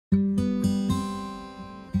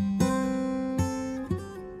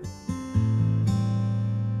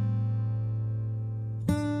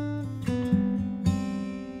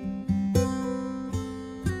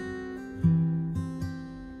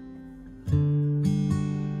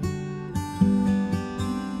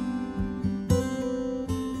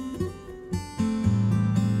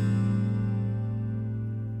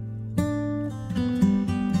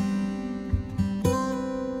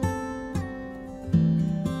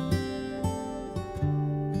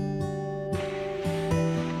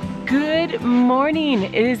Good morning.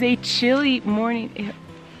 It is a chilly morning.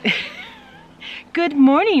 Good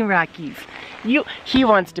morning, Rockies. He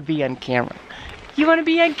wants to be on camera. You want to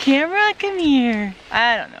be on camera? Come here.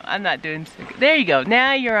 I don't know. I'm not doing so good. There you go.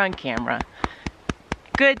 Now you're on camera.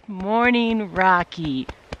 Good morning, Rocky.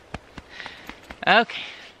 Okay.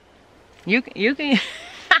 You can.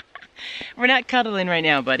 We're not cuddling right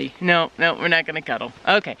now, buddy. No, we're not gonna cuddle.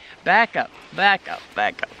 Okay, back up.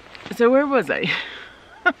 So where was I?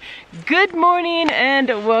 Good morning and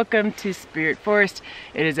welcome to Spirit Forest.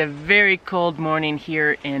 It is a very cold morning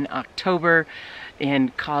here in October in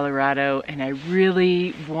Colorado, and I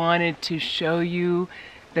really wanted to show you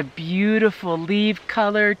the beautiful leaf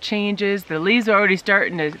color changes. The leaves are already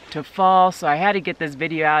starting to fall, so I had to get this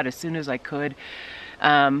video out as soon as I could.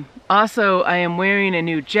 Also, I am wearing a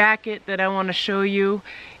new jacket that I want to show you,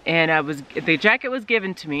 and the jacket was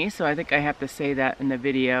given to me, so I think I have to say that in the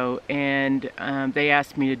video, and they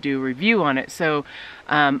asked me to do a review on it. So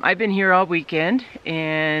I've been here all weekend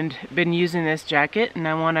and been using this jacket, and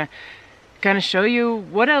I want to kind of show you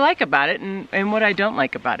what I like about it and what I don't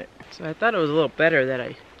like about it. So I thought it was a little better that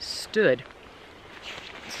I stood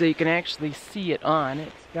so you can actually see it on.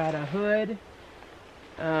 It's got a hood.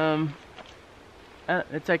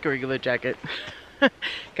 It's like a regular jacket.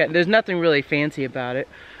 There's nothing really fancy about it.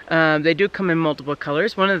 They do come in multiple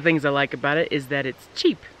colors. One of the things I like about it is that it's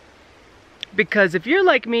cheap. Because if you're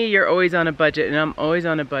like me, you're always on a budget, and I'm always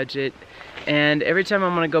on a budget. And every time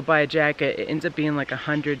I'm gonna go buy a jacket, it ends up being like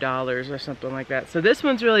 $100 or something like that. So this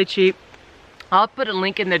one's really cheap. I'll put a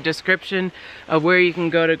link in the description of where you can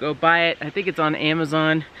go buy it. I think it's on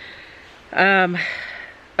Amazon.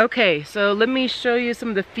 Okay, so let me show you some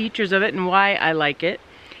of the features of it and why I like it.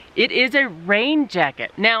 It is a rain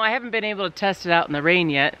jacket. Now, I haven't been able to test it out in the rain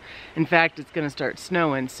yet. In fact, it's gonna start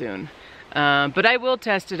snowing soon. But I will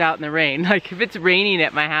test it out in the rain. Like, if it's raining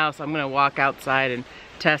at my house, I'm gonna walk outside and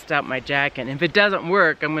test out my jacket. And if it doesn't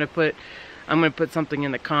work, I'm gonna put something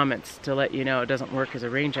in the comments to let you know it doesn't work as a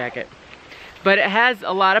rain jacket. But it has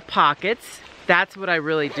a lot of pockets. That's what I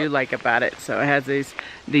really do like about it. So it has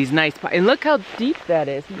these nice pockets. And look how deep that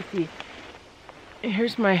is. Let me see.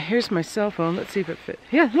 Here's my cell phone. Let's see if it fits.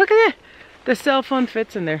 Yeah, look at that. The cell phone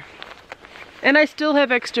fits in there. And I still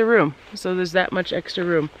have extra room. So there's that much extra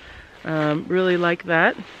room. Really like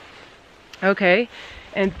that. Okay.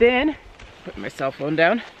 And then, put my cell phone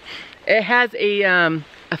down. It has a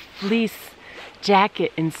fleece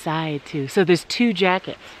jacket inside too. So there's two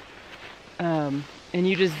jackets. And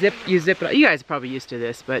you just zip it off. You guys are probably used to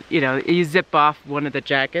this, but you know, you zip off one of the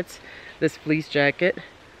jackets, this fleece jacket.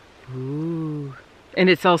 Ooh. And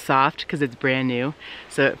it's all soft because it's brand new.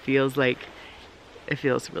 So it feels really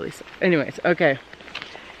soft. Anyways, okay.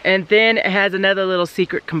 And then it has another little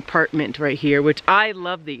secret compartment right here, which I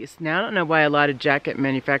love these. Now, I don't know why a lot of jacket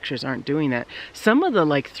manufacturers aren't doing that. Some of the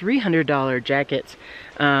like $300 jackets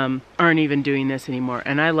aren't even doing this anymore,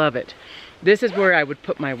 and I love it. This is where I would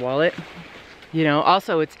put my wallet. You know,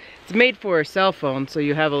 also it's made for a cell phone, so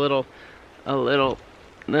you have a little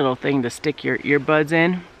thing to stick your earbuds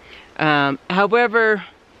in. However,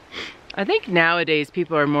 I think nowadays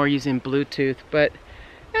people are more using Bluetooth, but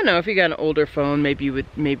I don't know, if you got an older phone, maybe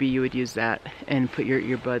you would use that and put your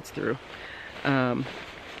earbuds through.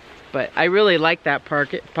 But I really like that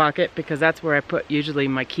pocket because that's where I put usually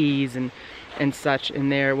my keys and such in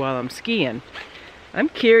there while I'm skiing. I'm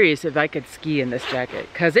curious if I could ski in this jacket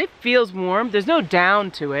because it feels warm. There's no down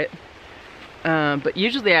to it, but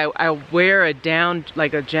usually I wear a down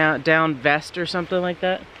vest or something like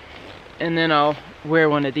that, and then I'll wear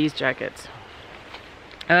one of these jackets.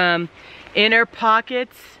 Inner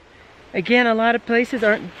pockets. Again, a lot of places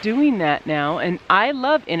aren't doing that now, and I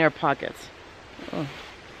love inner pockets. Oh,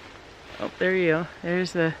 there you go.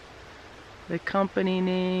 There's the company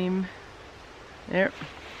name. There.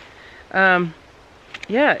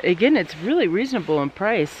 Yeah, again, it's really reasonable in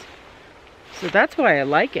price. So that's why I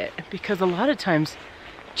like it, because a lot of times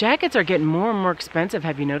jackets are getting more and more expensive.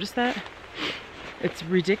 Have you noticed that? It's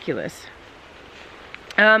ridiculous.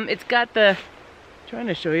 It's got trying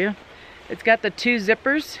to show you. It's got the two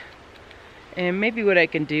zippers. And maybe what I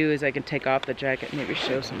can do is I can take off the jacket and maybe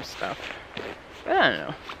show some stuff. But I don't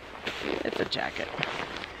know. It's a jacket.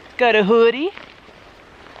 It's got a hoodie.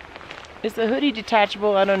 Is the hoodie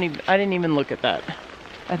detachable? I didn't even look at that.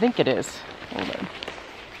 I think it is. Hold on.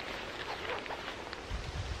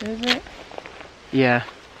 Is it? Yeah.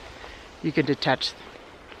 You can detach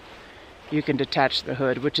the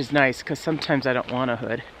hood, which is nice because sometimes I don't want a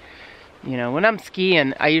hood. You know, when I'm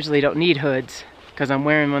skiing, I usually don't need hoods because I'm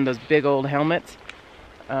wearing one of those big old helmets.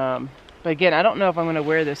 But again, I don't know if I'm going to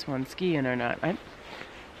wear this one skiing or not.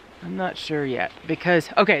 I'm not sure yet because,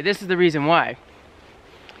 okay, this is the reason why.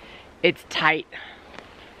 It's tight.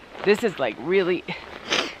 This is like really,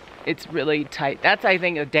 it's really tight. That's, I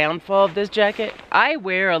think, a downfall of this jacket. I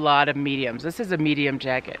wear a lot of mediums. This is a medium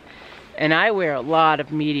jacket. And I wear a lot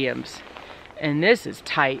of mediums. And this is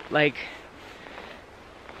tight. Like,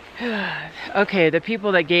 okay, the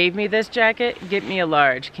people that gave me this jacket, get me a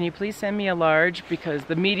large. Can you please send me a large? Because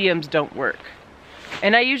the mediums don't work.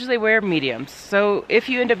 And I usually wear mediums. So if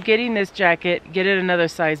you end up getting this jacket, get it another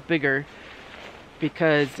size bigger.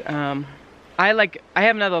 Because I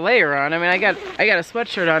have another layer on. I mean, I got a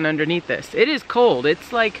sweatshirt on underneath this. It is cold.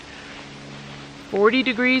 It's like 40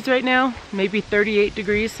 degrees right now, maybe 38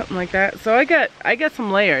 degrees, something like that. So I got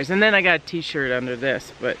some layers, and then I got a t-shirt under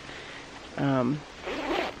this. But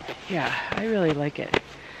yeah, I really like it.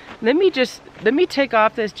 Let me take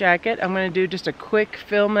off this jacket. I'm gonna do just a quick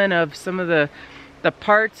filming of some of the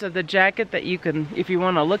parts of the jacket that you can, if you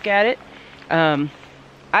want to look at it.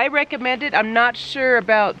 I recommend it. I'm not sure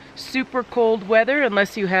about super cold weather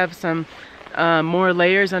unless you have some more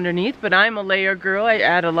layers underneath, but I'm a layer girl. I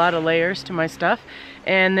add a lot of layers to my stuff.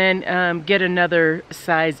 And then get another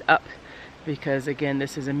size up because, again,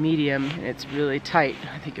 this is a medium and it's really tight.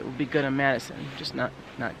 I think it will be good on Madison, just not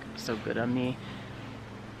so good on me.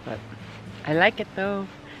 But I like it though.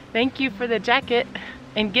 Thank you for the jacket,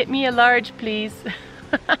 and get me a large, please.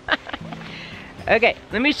 Okay,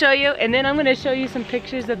 let me show you, and then I'm going to show you some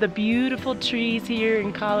pictures of the beautiful trees here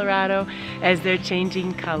in Colorado as they're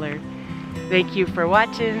changing color. Thank you for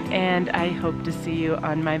watching, and I hope to see you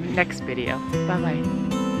on my next video.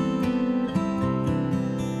 Bye-bye.